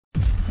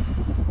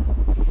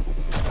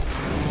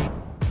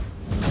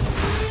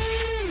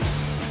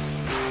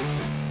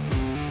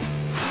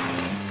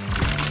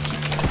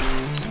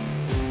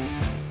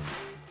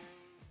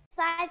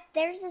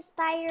there's a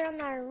spider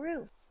on our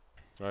roof.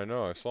 I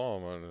know, I saw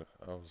him.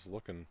 I was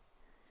looking.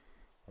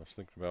 I was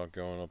thinking about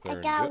going up there I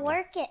and gotta getting him.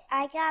 work it.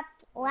 I got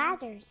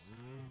ladders.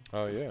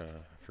 Oh yeah,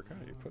 I forgot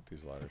you put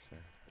these ladders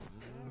here.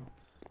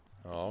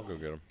 Oh, I'll go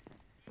get him.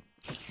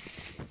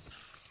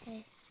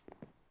 Okay.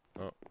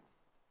 Oh,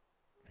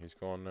 he's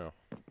gone now.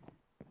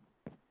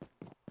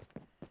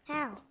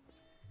 How?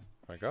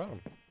 I got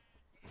him.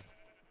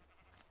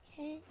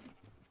 Okay.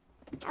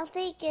 How'd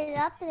they get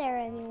up there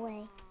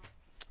anyway?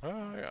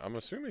 Yeah, I'm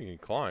assuming he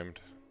climbed.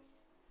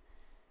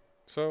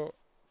 So,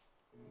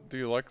 do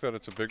you like that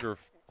it's a bigger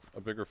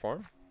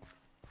farm?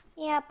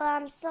 Yeah, but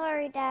I'm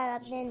sorry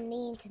that I've been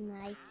mean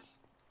tonight.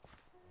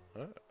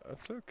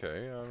 That's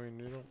okay. I mean,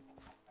 you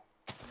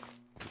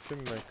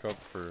can make up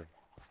for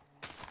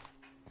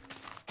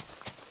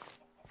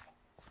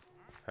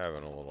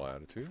having a little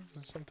attitude.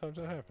 Sometimes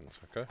it happens,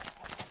 okay?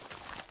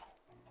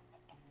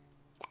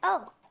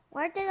 Oh,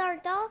 where did our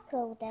dog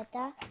go,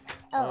 Dada?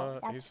 Oh,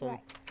 that's right.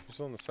 He's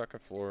on the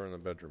second floor in the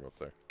bedroom up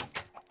there.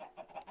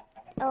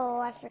 Oh,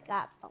 I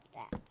forgot about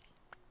that.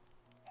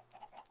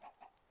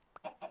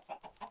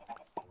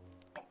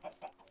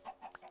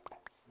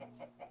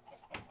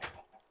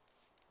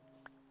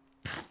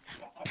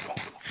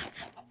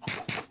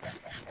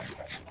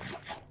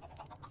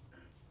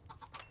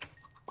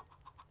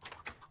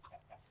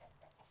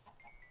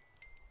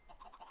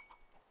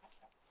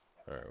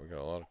 Alright, we got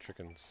a lot of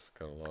chickens,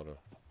 got a lot of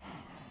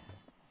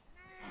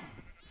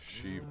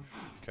sheep,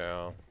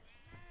 cow.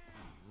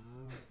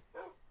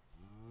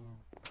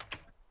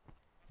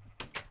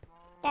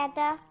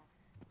 Dada?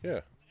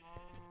 Yeah.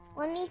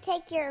 Let me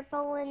take your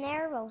bow and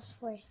arrows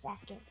for a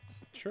second.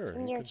 Sure.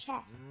 In your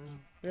chest.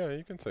 Yeah,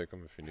 you can take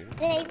them if you need them.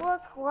 They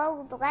look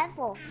low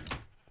level.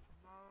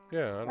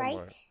 Yeah, I don't right?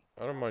 mind.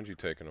 I don't mind you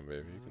taking them,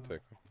 baby. You can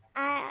take them.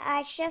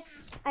 I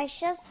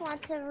just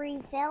want to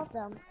refill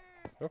them.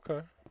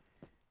 Okay.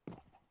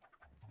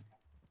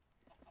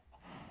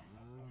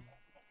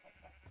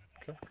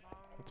 Okay,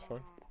 that's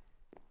fine.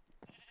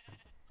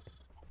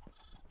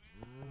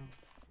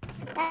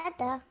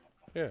 Dada.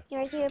 Yeah.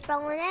 Here's your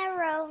bow and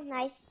arrow.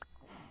 Nice.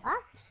 Up.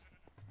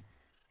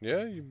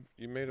 Yeah, you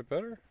made it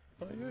better?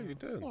 Oh yeah, you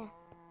did. Yeah.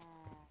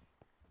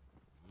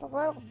 It's a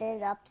little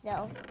bit up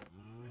though.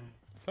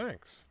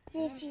 Thanks.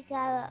 See if you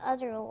got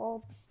other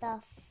old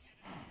stuff.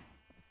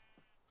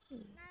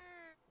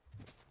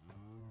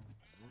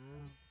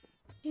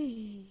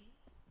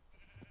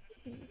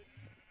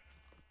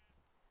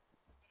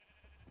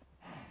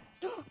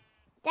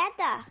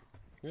 Dada.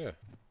 Yeah.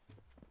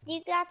 Do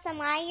you got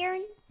some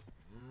iron?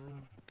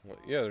 Well,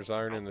 yeah, there's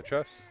iron in the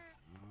chest.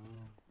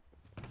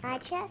 My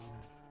chest?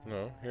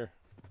 No, here.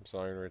 There's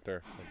iron right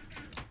there.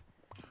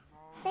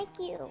 Thank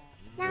you.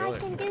 Now Really? I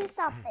can do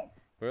something.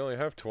 We only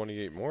have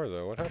 28 more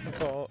though. What happened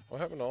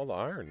to all the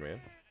iron,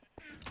 man?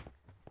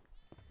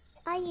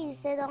 I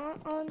used it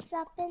on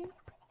something.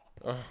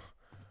 Oh,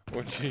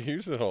 what'd you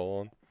use it all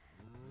on?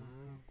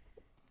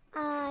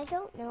 I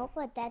don't know,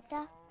 but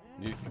Dada.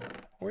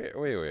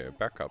 Wait,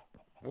 back up.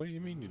 What do you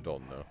mean you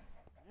don't know?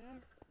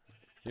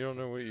 You don't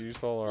know what you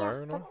used all our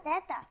iron on? But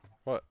Dada.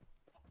 What?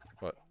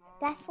 What?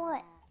 That's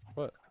what.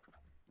 What?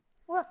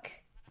 Look.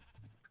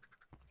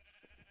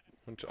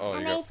 Oh, I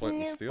you made got flint the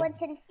new and steel?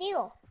 Flint and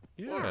Steel.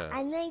 Yeah.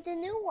 I made the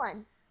new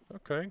one.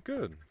 Okay,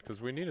 good. Because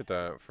we needed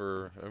that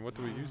for... And what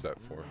do we use that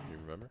for? You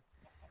remember?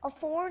 A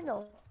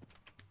portal.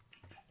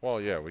 Well,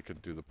 yeah, we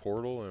could do the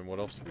portal, and what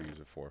else do we use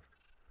it for?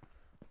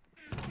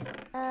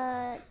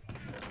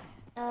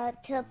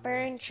 To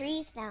burn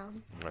trees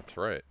down. That's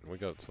right. We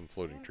got some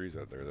floating trees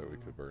out there that we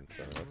could burn,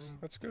 so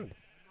that's good.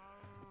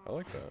 I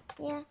like that.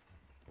 Yeah.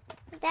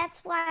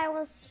 That's why I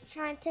was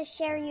trying to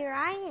share your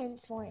iron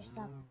for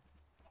some.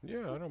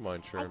 Yeah, I don't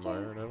mind sharing my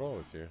iron at all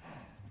with you.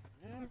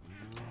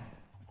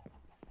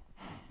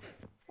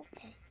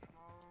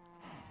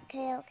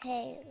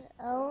 Okay.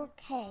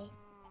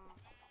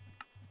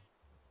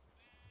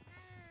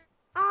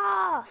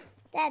 Oh!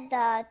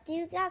 Dada, do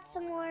you got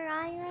some more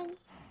iron?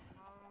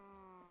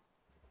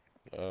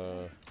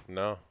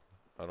 No.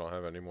 I don't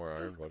have any more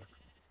iron, buddy.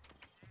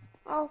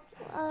 Oh,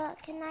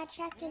 can I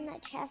check in the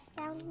chest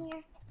down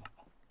here?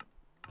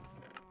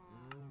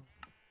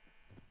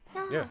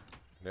 No.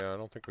 Yeah, I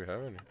don't think we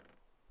have any.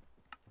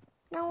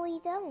 No, we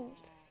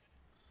don't.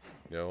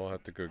 Yeah, we'll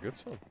have to go get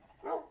some.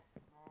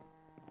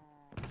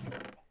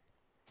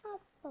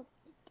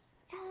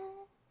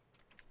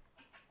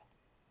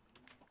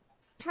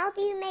 How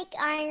do you make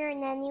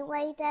iron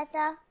anyway,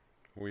 Dada?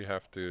 We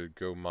have to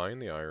go mine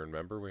the iron,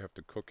 remember? We have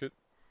to cook it.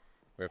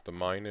 We have to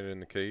mine it in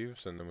the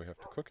caves, and then we have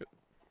to cook it.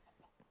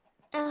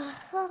 I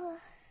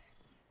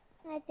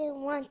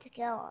didn't want to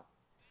go.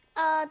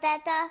 Oh,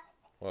 Dada.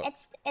 What?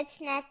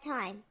 It's nap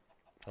time.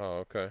 Oh,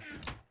 okay.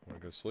 Wanna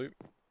go sleep?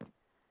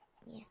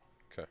 Yeah.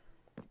 Okay.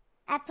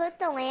 I put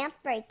the lamp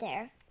right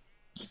there.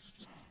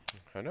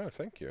 I know,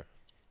 thank you.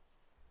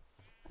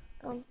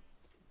 Go.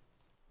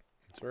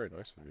 It's very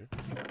nice of you.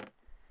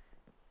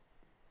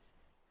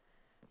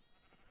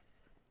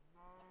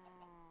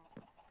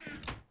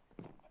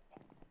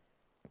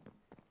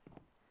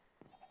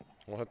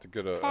 We'll have to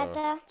get a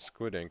Dada.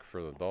 squid ink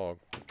for the dog.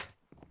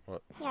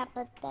 What? Yeah,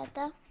 but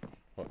Dada.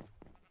 What?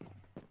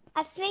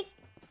 I think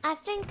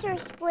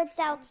there's squids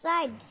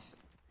outside.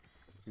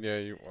 Yeah,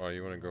 you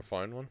want to go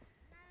find one?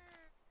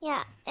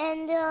 Yeah,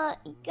 and you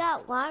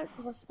got water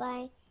close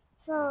by,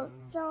 so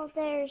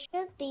there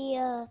should be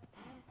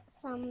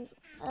some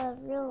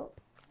real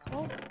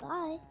close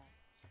by.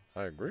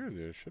 I agree with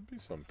you. There should be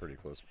some pretty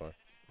close by.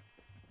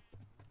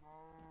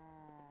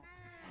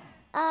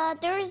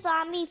 There's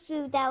zombie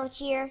food out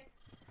here.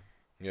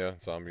 Yeah,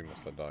 zombie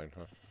must have died,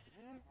 huh?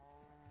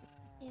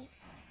 Yeah.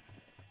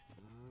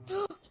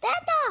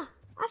 Dada!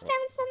 I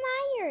found some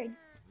iron.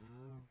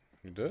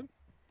 You did?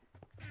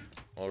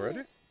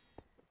 Already?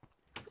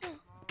 Yeah.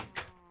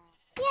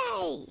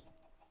 Yay!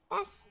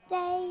 Best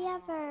day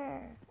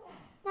ever.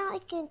 Now I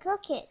can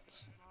cook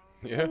it.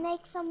 Yeah. And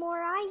make some more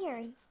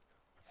iron.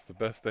 It's the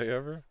best day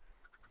ever?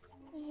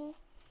 Mhm.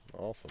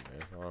 Awesome,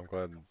 man. Well, I'm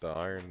glad the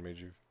iron made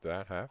you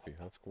that happy.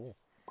 That's cool.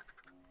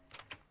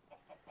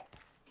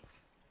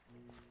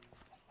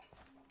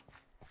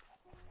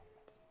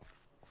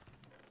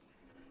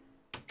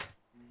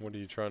 What are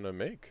you trying to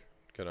make?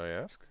 Can I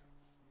ask?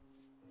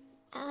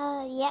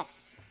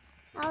 Yes.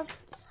 I'm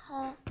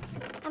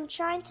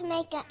trying to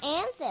make an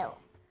anvil.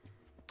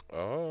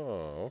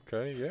 Oh,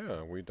 okay,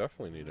 yeah. We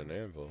definitely need an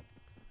anvil.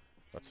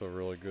 That's a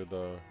really good,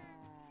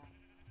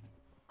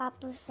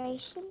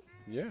 Operation.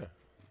 yeah.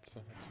 It's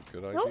a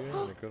good idea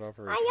and a good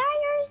operation. My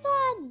iron's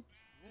done!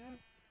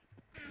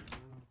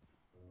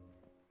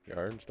 Your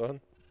iron's done?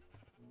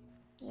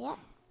 Yep.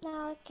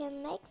 Now I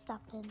can make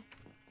something.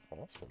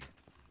 Awesome.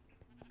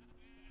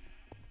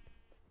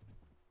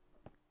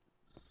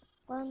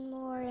 One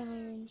more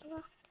iron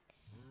block.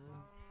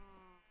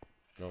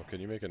 Oh,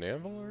 can you make an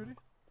anvil already?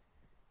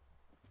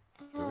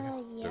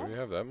 Yes. Do we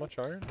have that much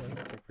iron? I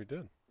don't think we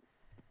did.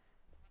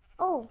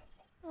 Oh,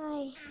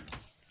 I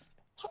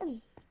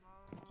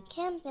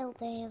can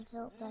build an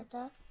anvil,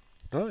 Dada.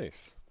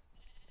 Nice.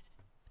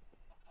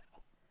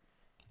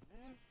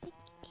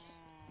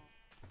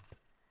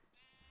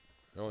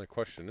 The only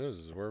question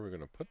is where are we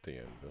going to put the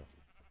anvil?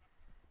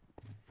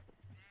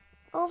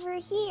 Over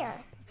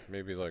here.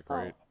 Maybe like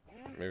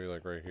maybe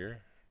like right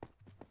here?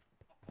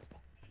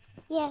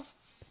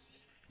 Yes.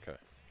 Okay.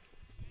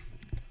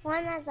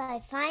 One as I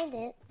find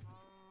it.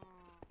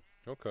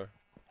 Okay.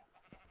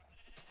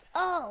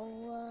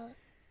 Oh,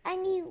 I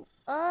need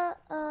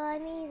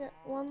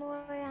one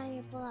more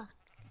iron block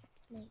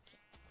to make it.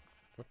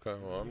 Okay,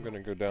 well I'm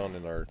gonna go down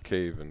in our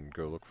cave and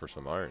go look for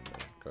some iron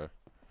then, okay?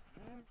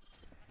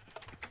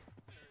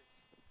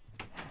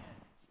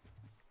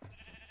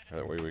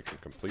 That way we can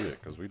complete it,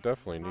 because we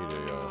definitely need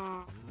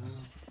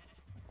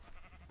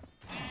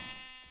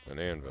an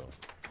anvil.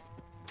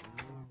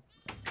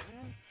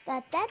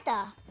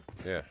 Dada.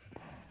 Yeah.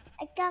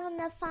 I got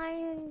enough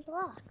iron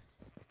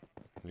blocks.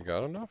 You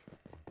got enough?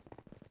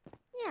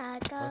 Yeah, I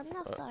got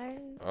enough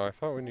iron. I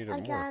thought we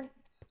needed more.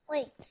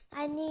 Wait,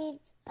 I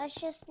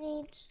just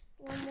need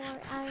one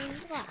more iron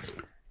block.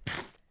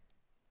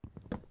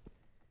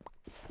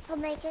 To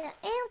make an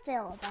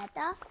anvil,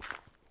 Dada.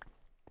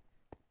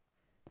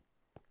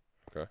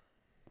 Okay.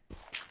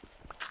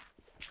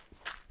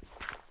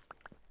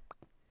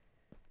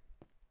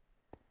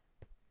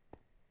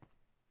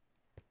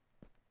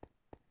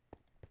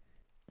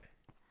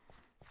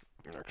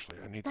 Actually,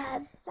 I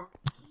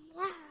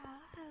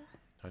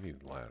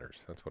need ladders.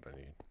 That's what I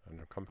need.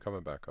 I'm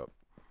coming back up.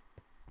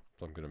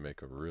 So I'm gonna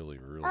make a really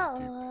deep.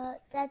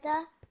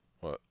 Dada.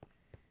 What?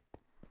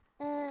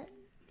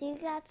 Do you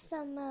got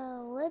some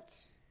wood?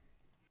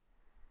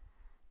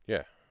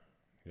 Yeah.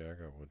 Yeah, I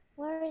got wood.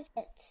 Where is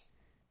it?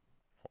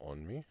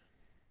 On me?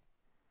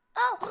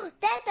 Oh,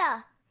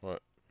 Dada!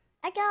 What?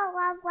 I got a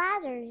lot of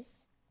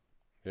ladders.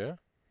 Yeah?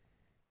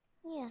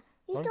 Yeah,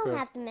 you I'm don't good.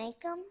 have to make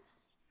them.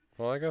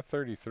 Well, I got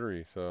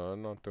 33, so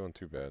I'm not doing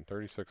too bad.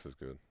 36 is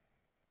good.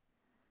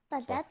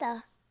 But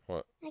Dada,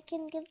 what? I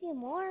can give you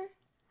more.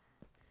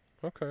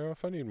 Okay, well,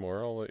 if I need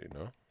more, I'll let you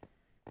know.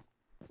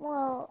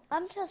 Well,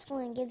 I'm just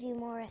going to give you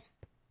more.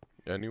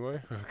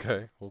 Anyway?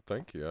 Okay, well,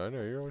 thank you. I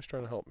know, you're always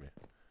trying to help me.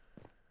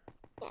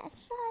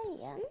 Yes, I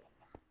am.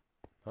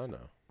 I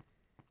know.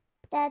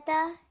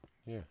 Dada?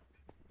 Yeah.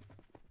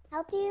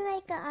 How do you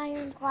make an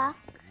iron clock?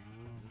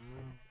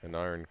 An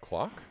iron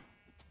clock?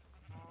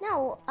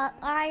 No, an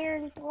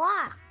iron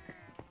block.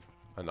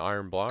 An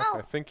iron block? Oh,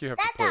 I think you have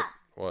Dada! to put...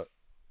 What?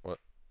 What?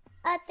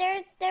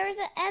 There's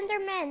an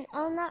Enderman.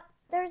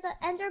 There's an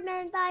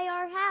Enderman by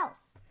our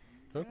house.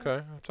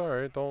 Okay, that's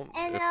alright.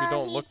 And if you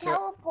don't he look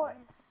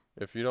teleports.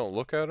 If you don't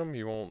look at him,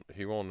 he won't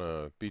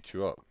beat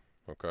you up.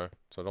 Okay?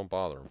 So don't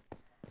bother him.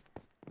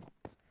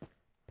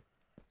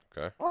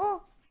 Okay?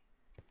 Oh.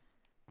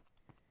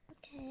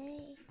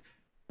 Okay.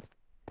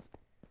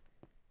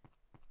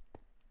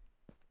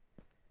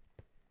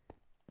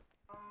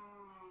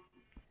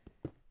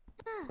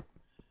 Ah.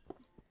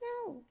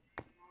 No.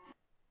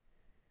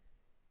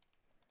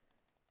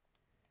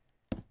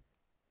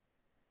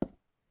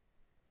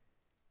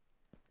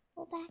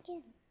 Go back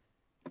in.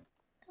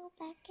 Go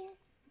back in.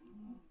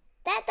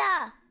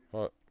 Dada!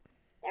 What?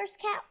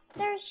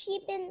 There's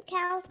sheep and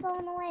cows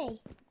going away.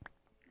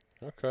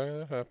 Okay,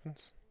 that happens.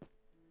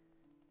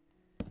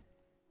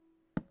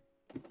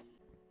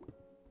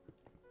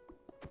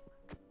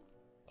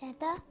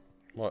 Dada?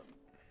 What?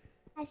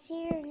 I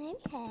see your name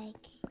tag.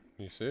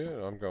 You see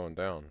it? I'm going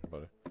down,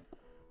 buddy.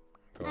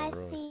 I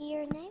see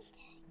your name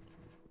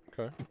tag.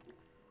 Okay.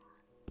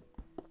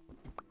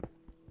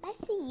 I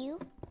see you.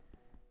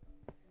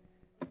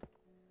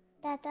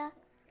 Dada.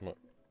 What?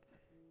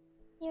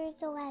 Here's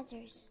the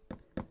ladders.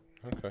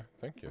 Okay,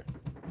 thank you.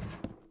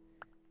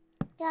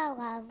 Got a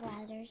lot of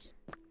ladders.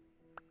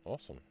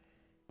 Awesome.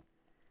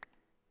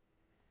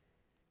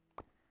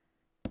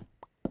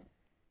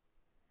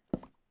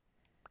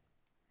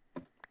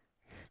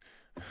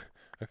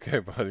 Okay,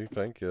 buddy,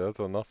 thank you. That's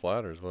enough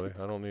ladders, buddy.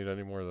 I don't need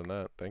any more than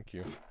that. Thank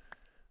you.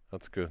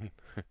 That's good.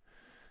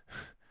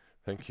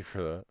 Thank you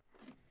for that.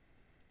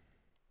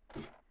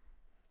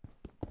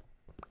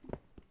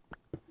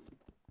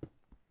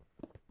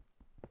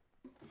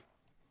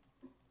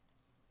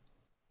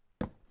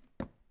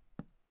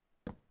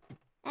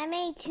 I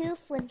made 2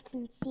 Flint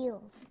and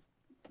Steels.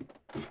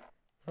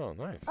 Oh,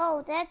 nice.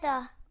 Oh,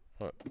 Dada.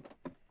 What?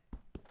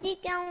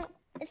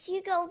 If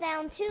you go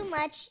down too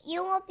much,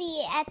 you will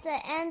be at the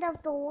end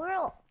of the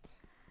world.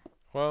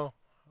 Well,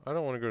 I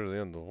don't want to go to the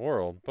end of the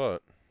world,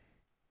 but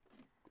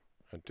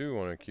I do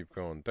want to keep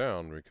going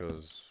down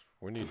because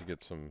we need to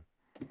get some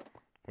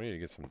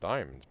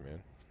diamonds,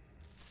 man.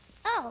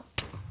 Oh.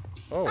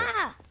 Oh.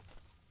 Ah!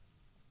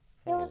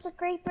 There was a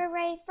creeper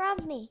right in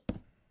front of me.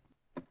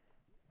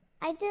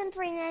 I didn't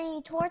bring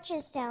any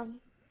torches down.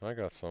 I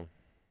got some.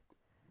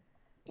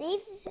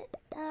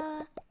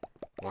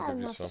 Got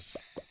enough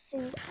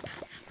food.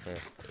 Yeah,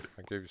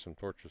 I gave you some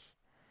torches.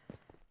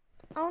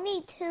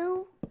 Only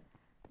 2?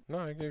 No,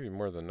 I gave you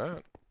more than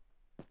that.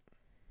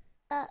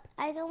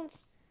 I don't...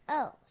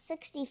 Oh,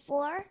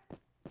 64?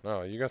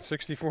 No, you got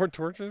 64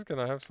 torches? Can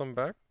I have some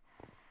back?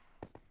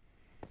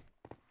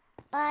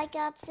 I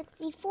got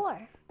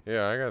 64.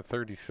 Yeah, I got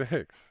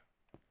 36.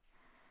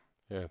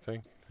 Yeah,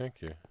 thank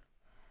you.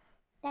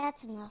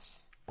 That's enough.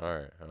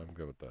 Alright, I'm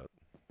good with that.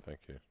 Thank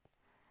you.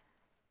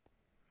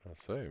 I'll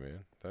say, man.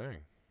 Dang.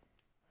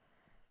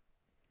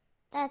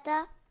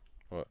 Dada?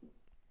 What?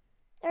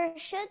 There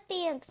should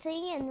be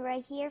oxygen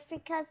right here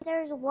because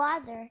there's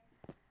water.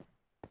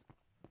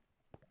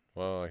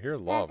 Well, I hear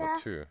lava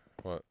Dada? too.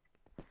 What?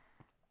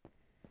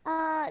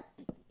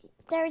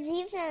 There's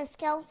even a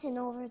skeleton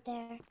over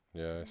there.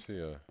 Yeah, I see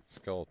a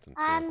skeleton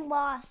too. I'm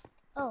lost.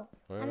 Oh,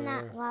 Wait, I'm wait,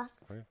 not wait.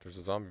 lost. Wait, there's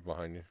a zombie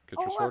behind you. Get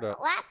Oh, your sword look,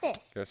 out.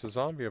 lapis. There's a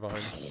zombie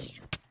behind you.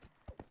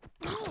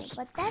 No,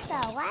 but that's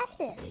a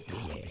lapis.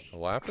 A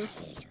lapis?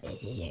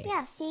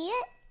 Yeah, see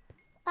it?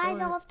 Right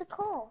yeah. off the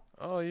coal.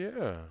 Oh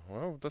yeah.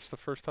 Well, that's the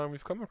first time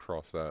we've come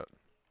across that.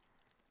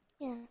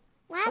 Yeah,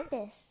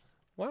 lapis.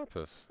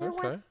 Lapis. Who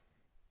Okay.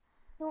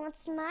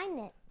 wants to mine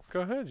it?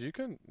 Go ahead. You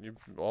can.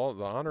 All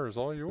the honor is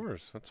all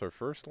yours. That's our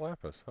first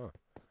lapis, huh?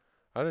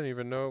 I didn't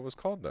even know it was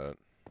called that.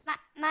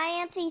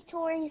 My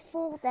inventory's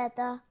full,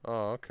 Dada.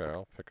 Oh, okay.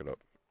 I'll pick it up.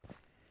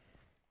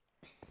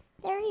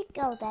 There you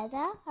go,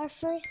 Dada. Our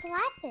first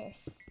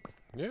lapis.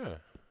 Yeah.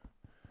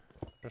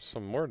 There's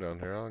some more down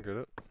here. I'll get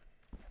it.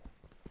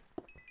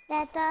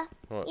 Dada,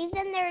 What?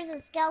 even there's a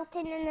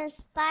skeleton and a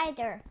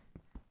spider.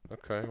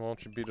 Okay. Why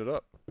don't you beat it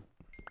up?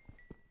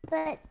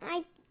 But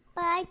I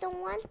don't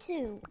want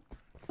to.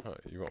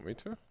 You want me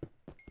to?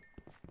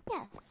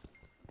 Yes.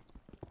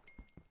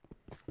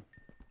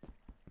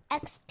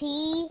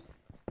 XP.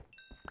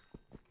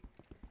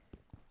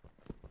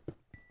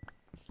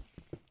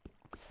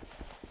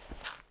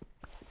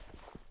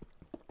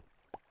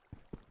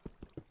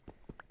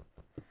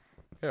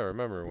 Yeah,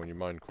 remember when you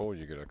mine coal,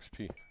 you get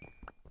XP.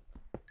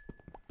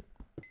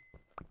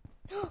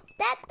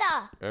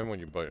 Dada! And when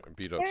you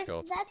beat up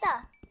skeletons.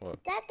 Dada!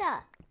 What?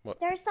 Dada! What?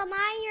 There's some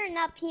iron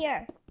up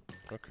here.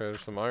 Okay,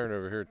 there's some iron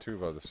over here too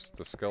by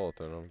the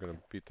skeleton. I'm gonna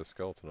beat the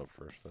skeleton up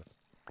first then.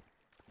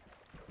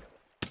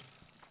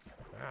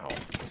 Ow.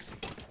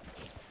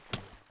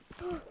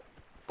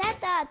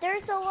 Dada,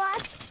 there's a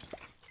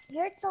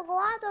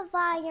lot of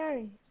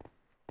iron.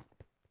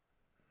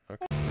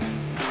 Okay.